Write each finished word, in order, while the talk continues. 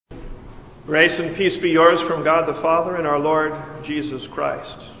Grace and peace be yours from God the Father and our Lord Jesus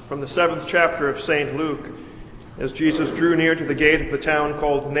Christ. From the 7th chapter of St. Luke, as Jesus drew near to the gate of the town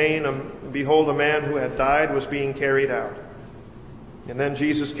called Nain, and behold, a man who had died was being carried out. And then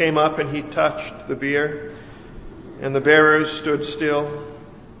Jesus came up and he touched the bier, and the bearers stood still.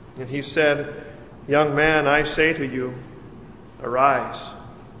 And he said, "Young man, I say to you, arise."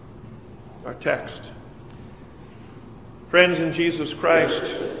 Our text. Friends in Jesus Christ,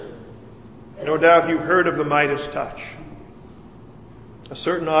 no doubt you've heard of the Midas touch. A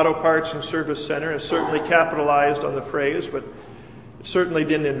certain auto parts and service center has certainly capitalized on the phrase, but it certainly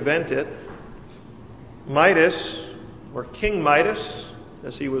didn't invent it. Midas, or King Midas,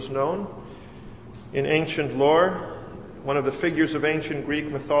 as he was known in ancient lore, one of the figures of ancient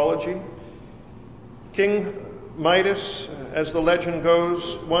Greek mythology. King Midas, as the legend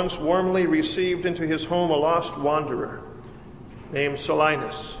goes, once warmly received into his home a lost wanderer named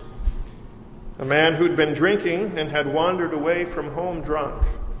Silenus, a man who'd been drinking and had wandered away from home drunk.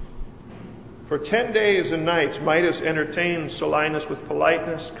 For 10 days and nights, Midas entertained Silenus with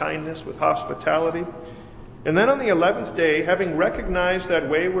politeness, kindness, with hospitality. And then on the 11th day, having recognized that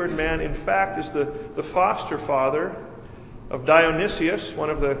wayward man, in fact, is the foster father of Dionysius, one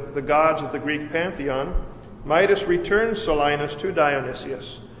of the gods of the Greek pantheon, Midas returned Silenus to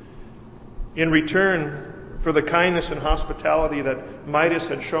Dionysius. In return for the kindness and hospitality that Midas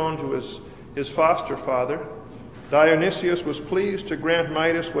had shown to his foster father, Dionysius was pleased to grant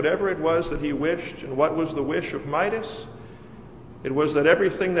Midas whatever it was that he wished. And what was the wish of Midas? It was that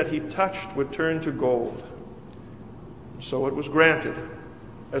everything that he touched would turn to gold. So it was granted,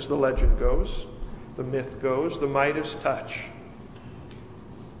 as the legend goes, the myth goes, the Midas touch.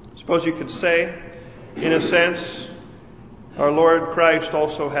 Suppose you could say, in a sense, our Lord Christ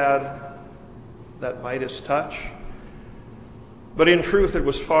also had that Midas touch. But in truth, it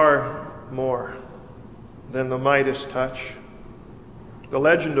was far more than the Midas touch. The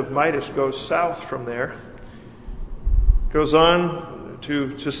legend of Midas goes south from there. It goes on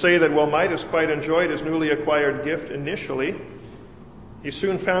to say that while Midas quite enjoyed his newly acquired gift initially, he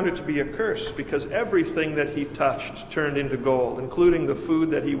soon found it to be a curse, because everything that he touched turned into gold, including the food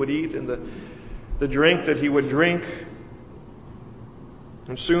that he would eat and the drink that he would drink.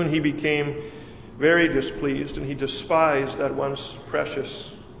 And soon he became very displeased, and he despised that once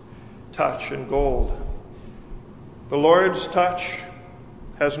precious touch and gold. The Lord's touch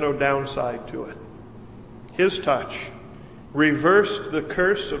has no downside to it. His touch reversed the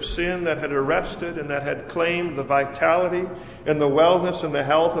curse of sin that had arrested and that had claimed the vitality and the wellness and the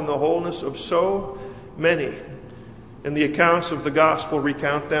health and the wholeness of so many. And the accounts of the gospel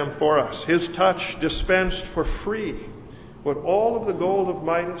recount them for us. His touch dispensed for free what all of the gold of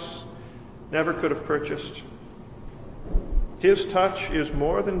Midas never could have purchased. His touch is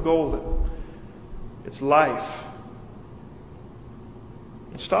more than golden. It's life.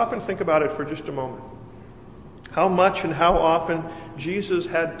 And stop and think about it for just a moment. How much and how often Jesus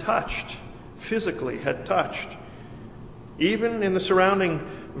had touched, physically had touched. Even in the surrounding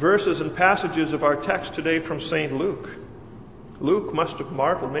verses and passages of our text today from St. Luke. Luke must have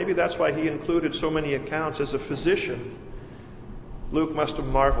marveled. Maybe that's why he included so many accounts. As a physician, Luke must have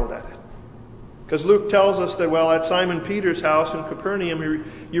marveled at it. Because Luke tells us that while at Simon Peter's house in Capernaum,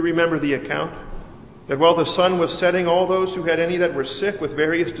 you remember the account, that while the sun was setting, all those who had any that were sick with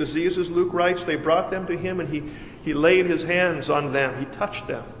various diseases, Luke writes, they brought them to him, and he laid his hands on them. He touched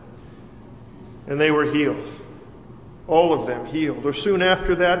them, and they were healed. All of them healed. Or soon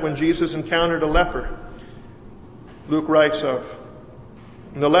after that, when Jesus encountered a leper, Luke writes of,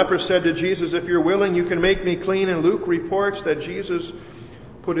 and the leper said to Jesus, "If you're willing, you can make me clean." And Luke reports that Jesus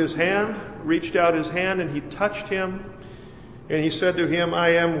put his hand, reached out his hand, and he touched him. And he said to him, "I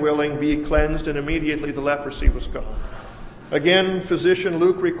am willing, be cleansed." And immediately the leprosy was gone. Again, physician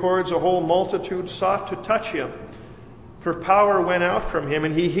Luke records a whole multitude sought to touch him, for power went out from him,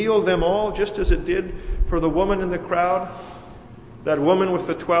 and he healed them all, just as it did for the woman in the crowd, that woman with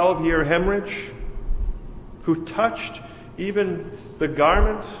the 12-year hemorrhage, who touched even the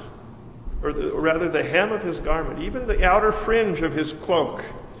garment, or rather the hem of his garment, even the outer fringe of his cloak,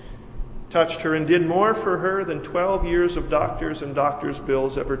 touched her and did more for her than 12 years of doctors and doctors'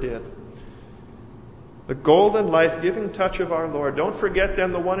 bills ever did. The golden, life-giving touch of our Lord. Don't forget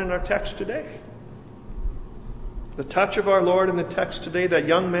then the one in our text today. The touch of our Lord in the text today, that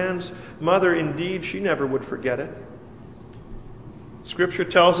young man's mother, indeed, she never would forget it. Scripture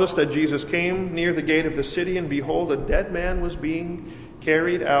tells us that Jesus came near the gate of the city, and behold, a dead man was being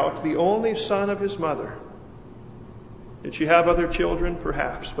carried out, the only son of his mother. Did she have other children?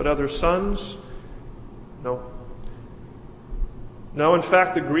 Perhaps. But other sons? No. No, in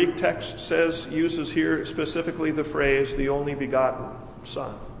fact, the Greek text uses here specifically the phrase, the only begotten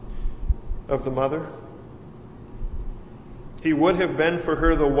Son of the mother. He would have been for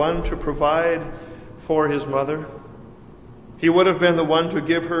her the one to provide for his mother. He would have been the one to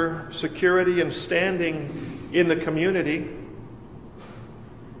give her security and standing in the community.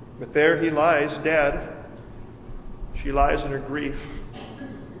 But there he lies, dead. She lies in her grief.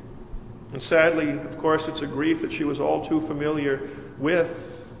 And sadly, of course, it's a grief that she was all too familiar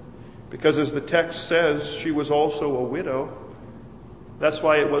with, because as the text says, she was also a widow. That's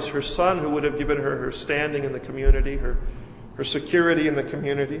why it was her son who would have given her her standing in the community, her security in the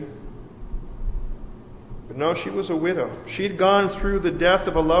community. But no, she was a widow. She'd gone through the death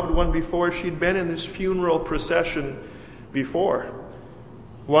of a loved one before. She'd been in this funeral procession before.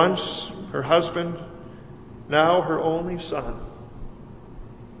 Once her husband, now her only son.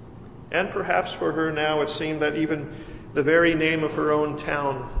 And perhaps for her now it seemed that even the very name of her own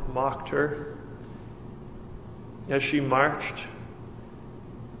town mocked her as she marched.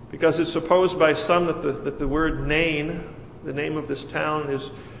 Because it's supposed by some that the word Nain, the name of this town,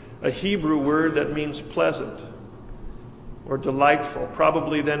 is a Hebrew word that means pleasant or delightful.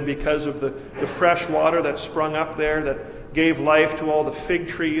 Probably then because of the fresh water that sprung up there that gave life to all the fig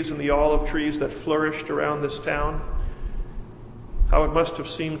trees and the olive trees that flourished around this town. How it must have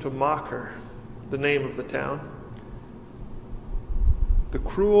seemed to mock her, the name of the town. The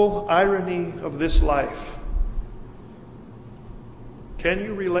cruel irony of this life. Can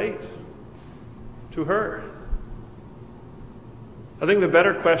you relate to her? I think the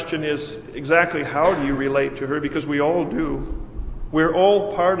better question is exactly how do you relate to her, because we all do. We're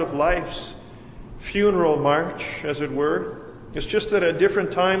all part of life's funeral march, as it were. It's just that at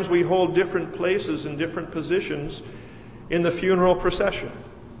different times we hold different places and different positions in the funeral procession.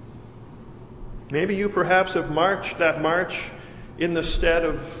 Maybe you perhaps have marched that march in the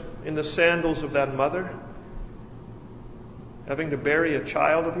sandals of that mother, having to bury a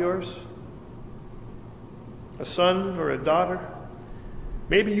child of yours, a son or a daughter.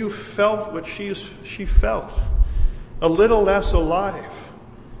 Maybe you felt what she felt, a little less alive,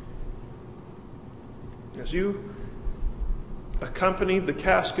 as you accompanied the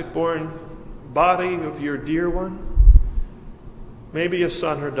casket-borne body of your dear one. Maybe a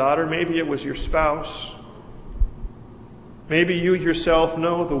son or daughter, maybe it was your spouse. Maybe you yourself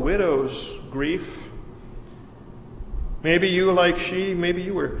know the widow's grief. Maybe you, like she, maybe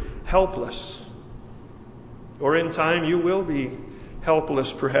you were helpless. Or in time you will be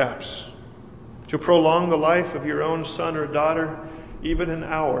helpless, perhaps, to prolong the life of your own son or daughter even an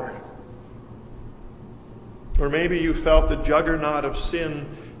hour. Or maybe you felt the juggernaut of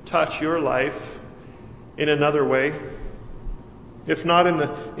sin touch your life in another way. If not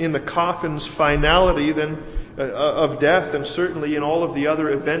in the coffin's finality, then of death, and certainly in all of the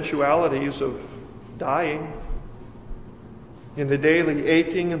other eventualities of dying. In the daily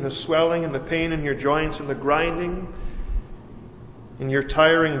aching and the swelling and the pain in your joints and the grinding in your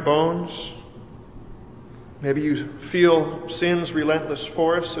tiring bones. Maybe you feel sin's relentless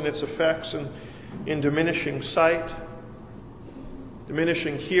force and its effects in diminishing sight,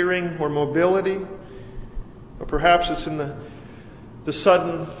 diminishing hearing or mobility. Or perhaps it's in the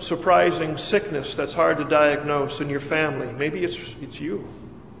sudden, surprising sickness that's hard to diagnose in your family. Maybe it's you.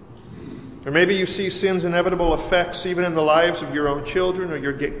 Or maybe you see sin's inevitable effects even in the lives of your own children or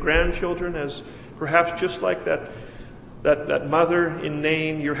your grandchildren, as perhaps just like that mother in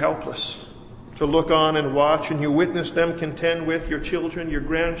Nain, you're helpless to look on and watch, and you witness them contend with your children, your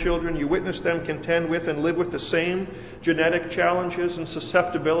grandchildren. You witness them contend with and live with the same genetic challenges and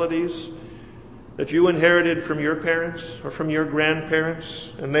susceptibilities that you inherited from your parents or from your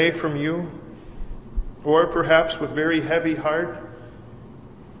grandparents, and they from you. Or perhaps with very heavy heart,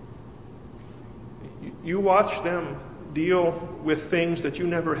 you watch them deal with things that you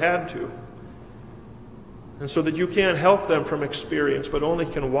never had to. And so that you can't help them from experience, but only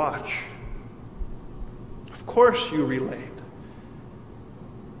can watch. Of course you relate.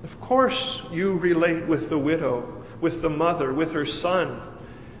 Of course you relate with the widow, with the mother, with her son,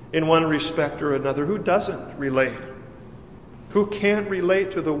 in one respect or another. Who doesn't relate? Who can't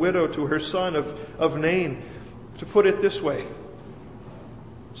relate to the widow, to her son of Nain? To put it this way,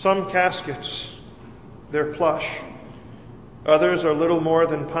 some caskets, they're plush. Others are little more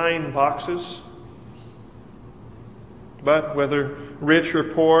than pine boxes. But whether rich or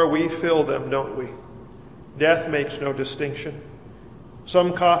poor, we fill them, don't we? Death makes no distinction.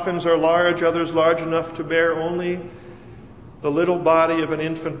 Some coffins are large, others large enough to bear only the little body of an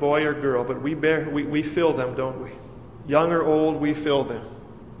infant boy or girl. But we fill them, don't we? Young or old, we fill them.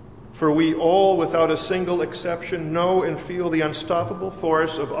 For we all, without a single exception, know and feel the unstoppable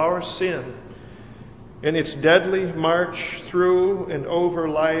force of our sin and its deadly march through and over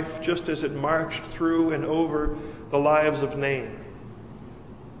life, just as it marched through and over the lives of Nain.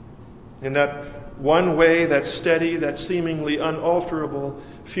 In that one way, that steady, that seemingly unalterable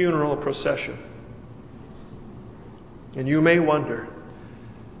funeral procession. And you may wonder,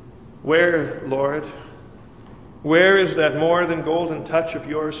 where, Lord, where is that more than golden touch of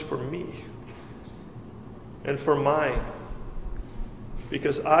yours for me and for mine?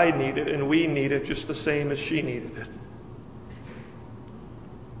 Because I need it and we need it just the same as she needed it.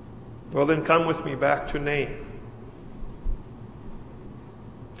 Well, then come with me back to Nain.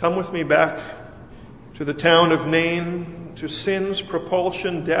 Come with me back to the town of Nain, to sin's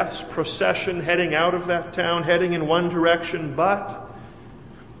propulsion, death's procession, heading out of that town, heading in one direction, but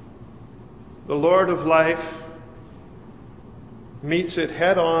the Lord of life meets it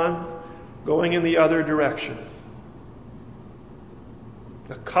head on, going in the other direction.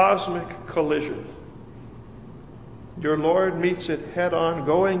 A cosmic collision. Your Lord meets it head on,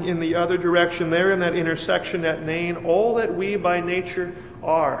 going in the other direction. There in that intersection at Nain, all that we by nature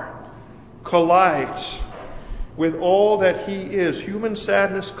are collides with all that he is. Human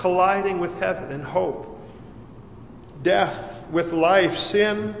sadness colliding with heaven and hope. Death with life.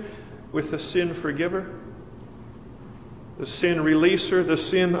 Sin with the sin forgiver. The sin releaser, the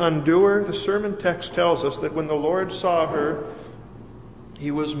sin undoer. The sermon text tells us that when the Lord saw her,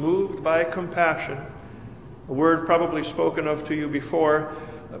 he was moved by compassion. A word probably spoken of to you before,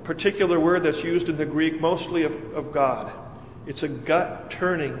 a particular word that's used in the Greek mostly of God. It's a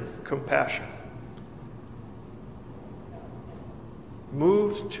gut-turning compassion.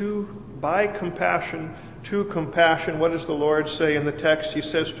 Moved by compassion to compassion. What does the Lord say in the text? He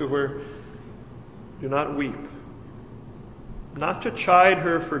says to her, do not weep. Not to chide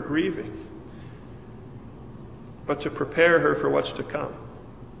her for grieving, but to prepare her for what's to come.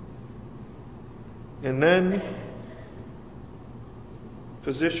 And then,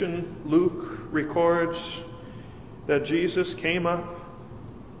 physician Luke records that Jesus came up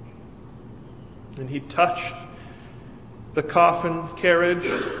and he touched the coffin carriage,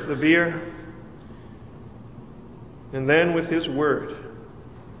 the bier, and then with his word,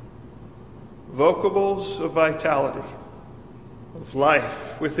 vocables of vitality, of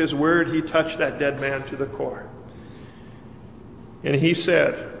life, with his word he touched that dead man to the core. And he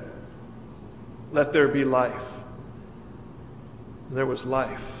said, let there be life. And there was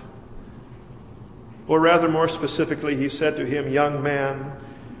life. Or rather, more specifically, he said to him, young man,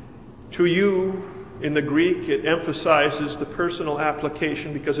 to you, in the Greek, it emphasizes the personal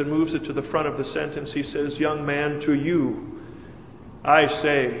application because it moves it to the front of the sentence. He says, young man, to you, I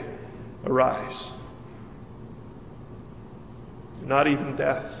say, arise. Not even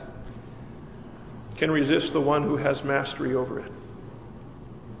death can resist the one who has mastery over it.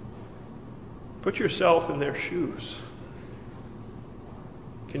 Put yourself in their shoes.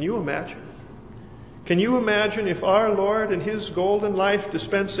 Can you imagine? Can you imagine if our Lord and his golden life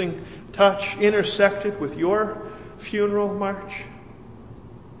dispensing touch intersected with your funeral march?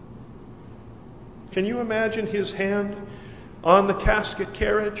 Can you imagine his hand on the casket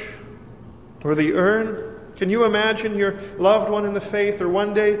carriage or the urn? Can you imagine your loved one in the faith, or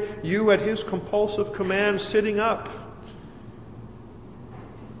one day you at his compulsive command sitting up,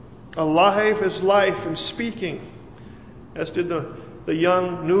 alive as life and speaking, as did the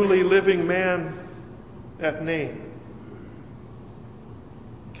young, newly living man at Nain?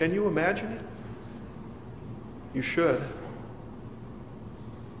 Can you imagine it? You should.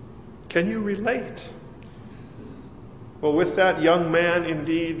 Can you relate? Well, with that young man,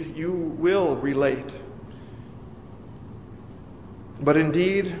 indeed, you will relate. But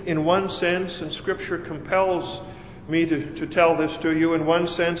indeed, in one sense, and Scripture compels me to tell this to you, in one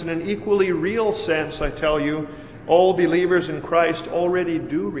sense, in an equally real sense, I tell you, all believers in Christ already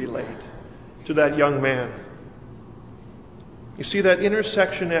do relate to that young man. You see, that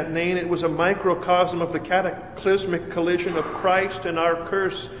intersection at Nain, it was a microcosm of the cataclysmic collision of Christ and our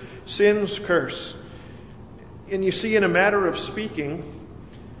curse, sin's curse. And you see, in a matter of speaking,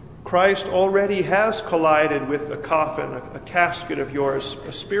 Christ already has collided with a coffin, a casket of yours,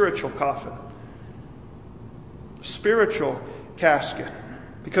 a spiritual coffin. A spiritual casket.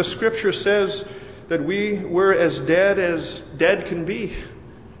 Because Scripture says that we were as dead can be.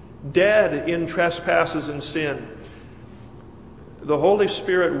 Dead in trespasses and sin. The Holy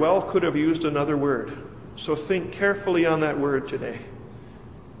Spirit well could have used another word. So think carefully on that word today.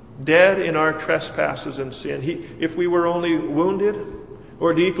 Dead in our trespasses and sin. If we were only wounded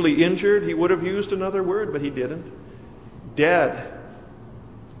or deeply injured, he would have used another word, but he didn't. Dead.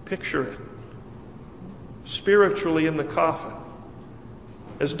 Picture it. Spiritually in the coffin.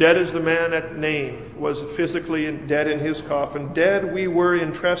 As dead as the man at Nain was physically dead in his coffin, dead we were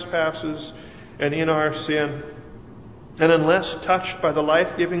in trespasses and in our sin. And unless touched by the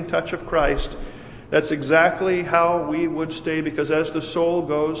life-giving touch of Christ, that's exactly how we would stay, because as the soul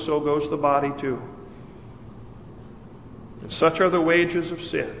goes, so goes the body too. And such are the wages of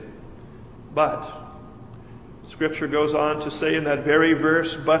sin. But Scripture goes on to say in that very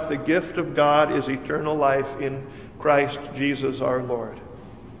verse, but the gift of God is eternal life in Christ Jesus our Lord.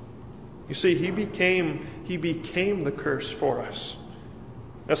 You see, He became the curse for us.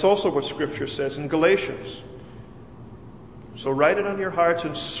 That's also what Scripture says in Galatians. So write it on your hearts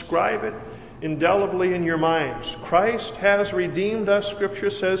and scribe it indelibly in your minds. Christ has redeemed us, Scripture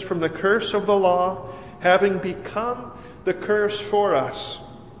says, from the curse of the law, having become the curse for us.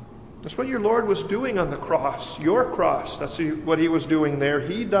 That's what your Lord was doing on the cross, your cross. That's what He was doing there.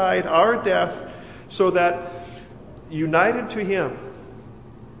 He died our death so that, united to Him,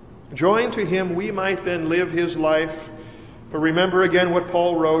 joined to Him, we might then live His life. For remember again what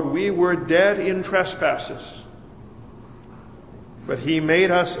Paul wrote, we were dead in trespasses, but He made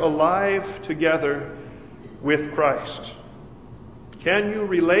us alive together with Christ. Can you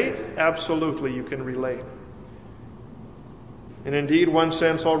relate? Absolutely, you can relate. And indeed, one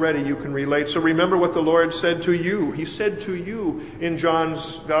sense already you can relate. So remember what the Lord said to you. He said to you in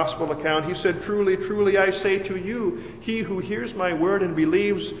John's Gospel account, He said, truly, truly, I say to you, he who hears my word and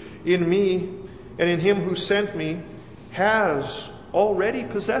believes in me and in Him who sent me already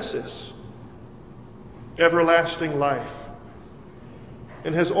possesses everlasting life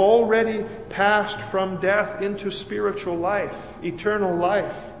and has already passed from death into spiritual life, eternal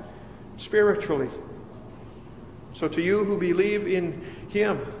life, spiritually. So to you who believe in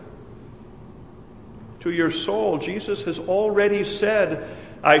Him, to your soul, Jesus has already said,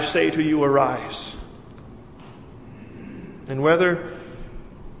 I say to you, arise. And whether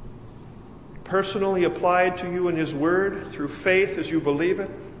personally applied to you in His Word through faith as you believe it,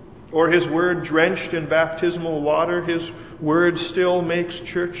 or His Word drenched in baptismal water, His Word still makes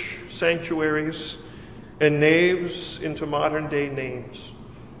church sanctuaries and naves into modern day names.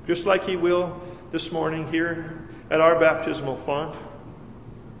 Just like He will this morning here at our baptismal font.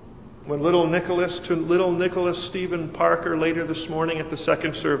 When little Nicholas Stephen Parker later this morning at the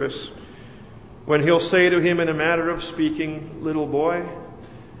second service, when he'll say to him in a manner of speaking, little boy,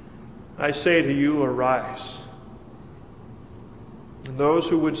 I say to you, arise. And those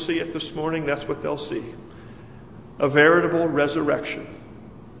who would see it this morning, that's what they'll see. A veritable resurrection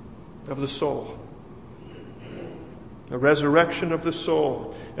of the soul. A resurrection of the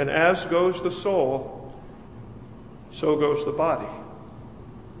soul. And as goes the soul, so goes the body.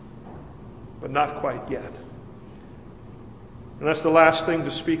 But not quite yet. And that's the last thing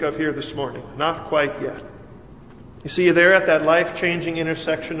to speak of here this morning. Not quite yet. You see, there at that life-changing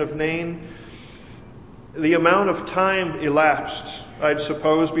intersection of Nain, the amount of time elapsed, I'd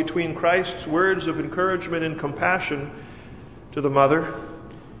suppose, between Christ's words of encouragement and compassion to the mother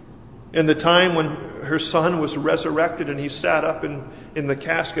and the time when her son was resurrected and he sat up in the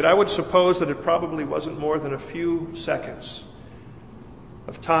casket, I would suppose that it probably wasn't more than a few seconds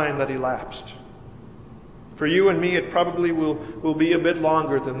of time that elapsed. For you and me, it probably will be a bit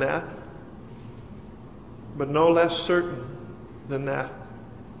longer than that, but no less certain than that.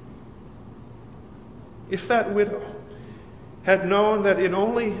 If that widow had known that in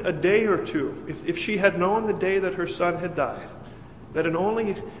only a day or two, if she had known the day that her son had died, that in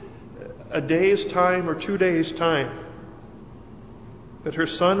only a day's time or 2 days' time, that her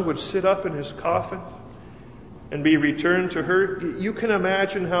son would sit up in his coffin and be returned to her, you can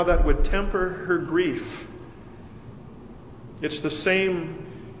imagine how that would temper her grief. It's the same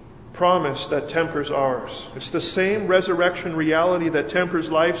promise that tempers ours. It's the same resurrection reality that tempers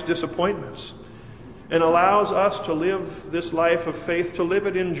life's disappointments and allows us to live this life of faith, to live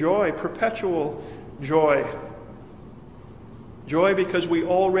it in joy, perpetual joy. Joy because we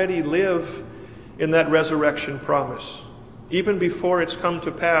already live in that resurrection promise. Even before it's come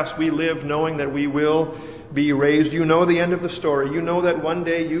to pass, we live knowing that we will be raised. You know the end of the story. You know that one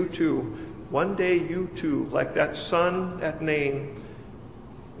day you too, like that son at Nain,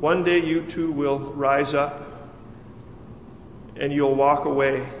 one day you too will rise up and you'll walk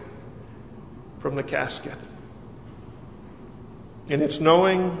away from the casket. And it's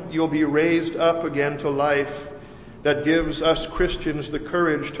knowing you'll be raised up again to life that gives us Christians the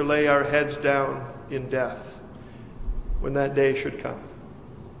courage to lay our heads down in death when that day should come.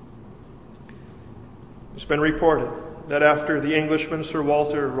 It's been reported that after the Englishman Sir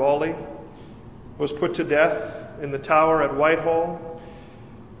Walter Raleigh was put to death in the Tower at Whitehall,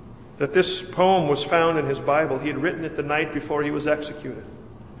 that this poem was found in his Bible. He had written it the night before he was executed.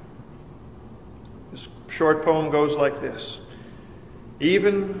 This short poem goes like this.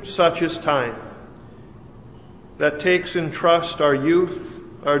 Even such is time that takes in trust our youth,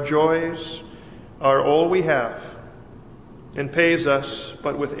 our joys, our all we have, and pays us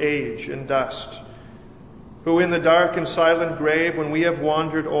but with age and dust, who in the dark and silent grave, when we have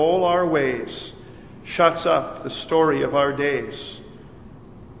wandered all our ways, shuts up the story of our days.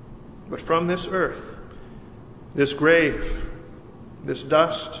 But from this earth, this grave, this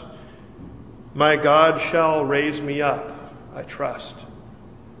dust, my God shall raise me up, I trust.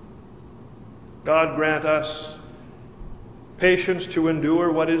 God grant us patience to endure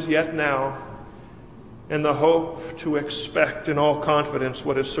what is yet now, and the hope to expect in all confidence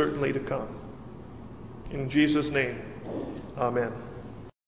what is certainly to come. In Jesus' name, amen.